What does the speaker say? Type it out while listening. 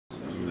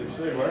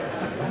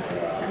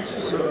It's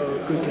just a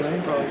good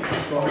game, but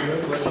it's going to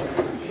play like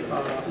I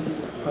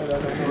know how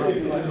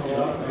to play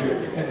hard.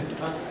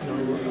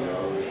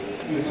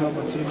 Just help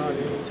my team out in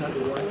any type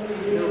of way.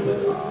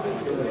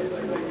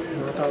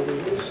 I thought we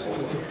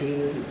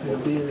competed.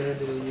 Being the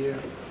end of the year,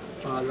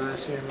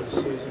 last game of the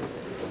season. I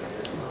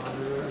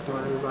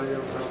thought everybody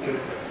that was out there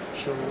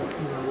showed a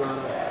lot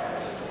of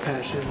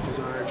passion and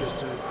desire just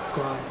to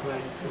go out and play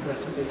the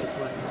best that they could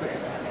play.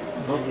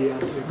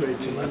 Indiana's a great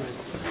team. And,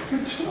 we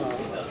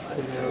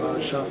had a lot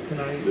of shots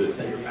tonight. We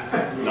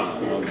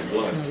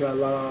got a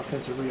lot of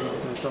offensive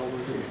rebounds I thought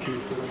was the key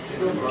for the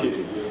team.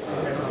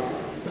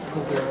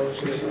 Overall,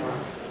 it's just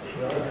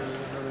another game.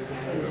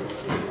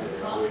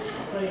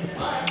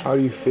 How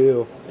do you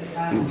feel?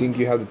 Do you think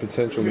you have the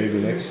potential maybe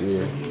next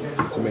year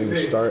to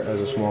maybe start as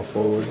a small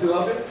forward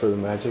for the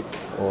Magic,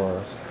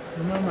 or?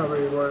 I'm not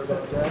really worried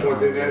about that.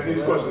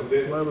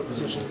 Whatever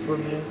position you put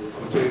me in.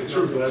 I'll tell you the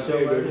truth, but I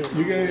say that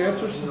you got any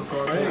answers? I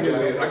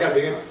got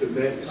the answer to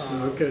that.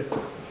 Okay. I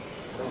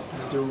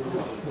do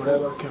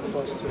whatever I can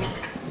for us to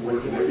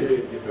work in every day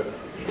to get better.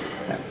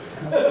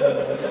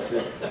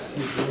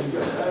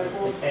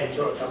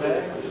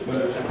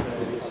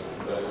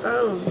 That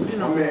was,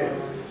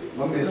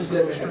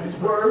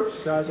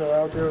 guys are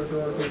out there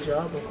doing a good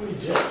job of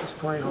just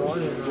playing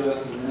hard and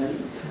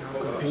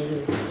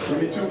competing. So,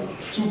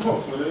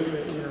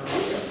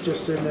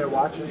 just sitting there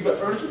watching. I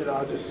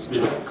just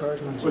try to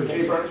encourage my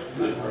teammates.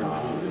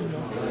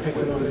 Pick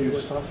them up and do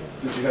what's possible.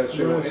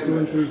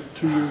 Going through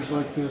 2 years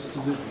like this,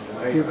 does it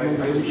give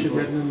motivation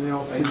heading in the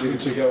offseason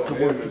to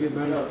work to get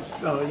better?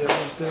 Oh yeah,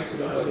 most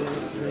definitely. I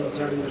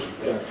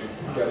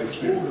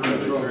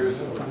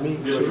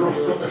mean, 2 years.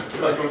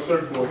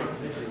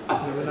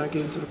 We're not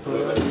getting to the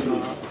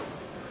playoffs.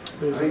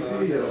 It's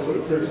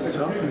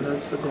tough, and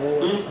that's the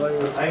goal as a player.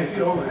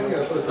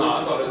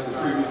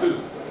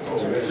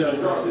 To excel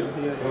in this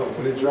NBA.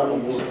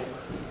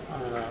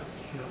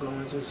 Going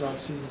into this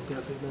offseason,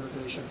 definitely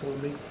motivation for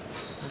me,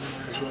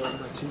 as well as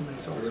my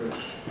teammates also.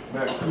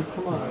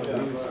 Come on,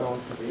 really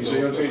strong since you say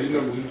you'll change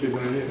your number, just keep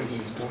running in.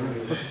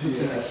 What's the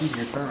thing that keeps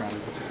your turnaround?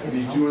 Is it just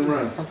Need you and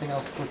run. something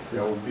else quick for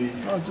you? I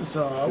would say,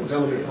 I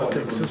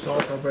think since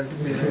also I've been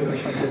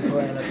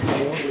playing at the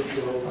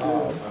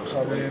 4,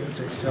 so I've been able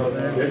to excel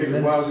there and get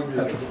minutes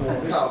at the 4. I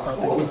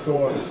think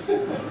before,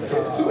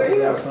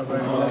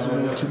 also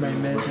really too many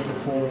minutes at the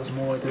 4, it was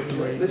more at the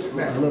 3, a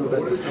little bit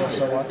at the 4,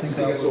 so I think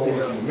that would be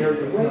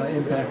an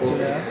impact to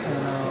that.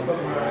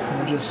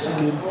 And just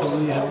getting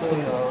fully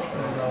healthy.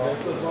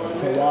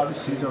 For a while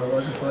this season I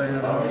wasn't playing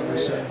at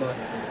 100%, but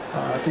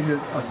I think the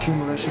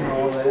accumulation of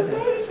all that,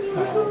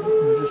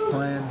 and just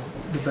playing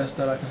the best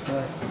that I can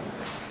play.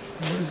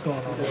 What is going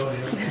on over here?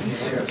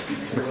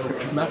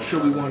 I'm not sure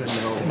we want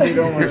to know. You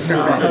don't want to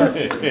know.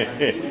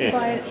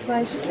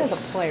 Tobias, just as a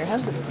player, how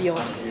does it feel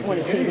when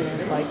a season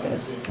ends like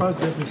this? I was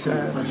definitely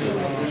sad.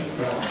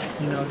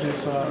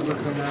 Just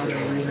looking around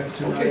and reading it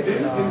tonight,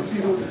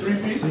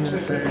 seeing the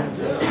fans,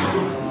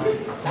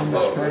 how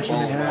much passion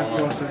they have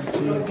for us as a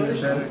team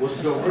getting better.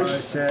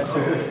 It's sad to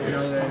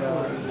know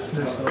that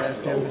this is the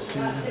last game of the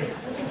season.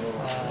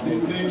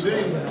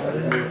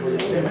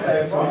 It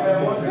adds a lot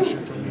of motivation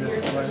for me as a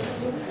player.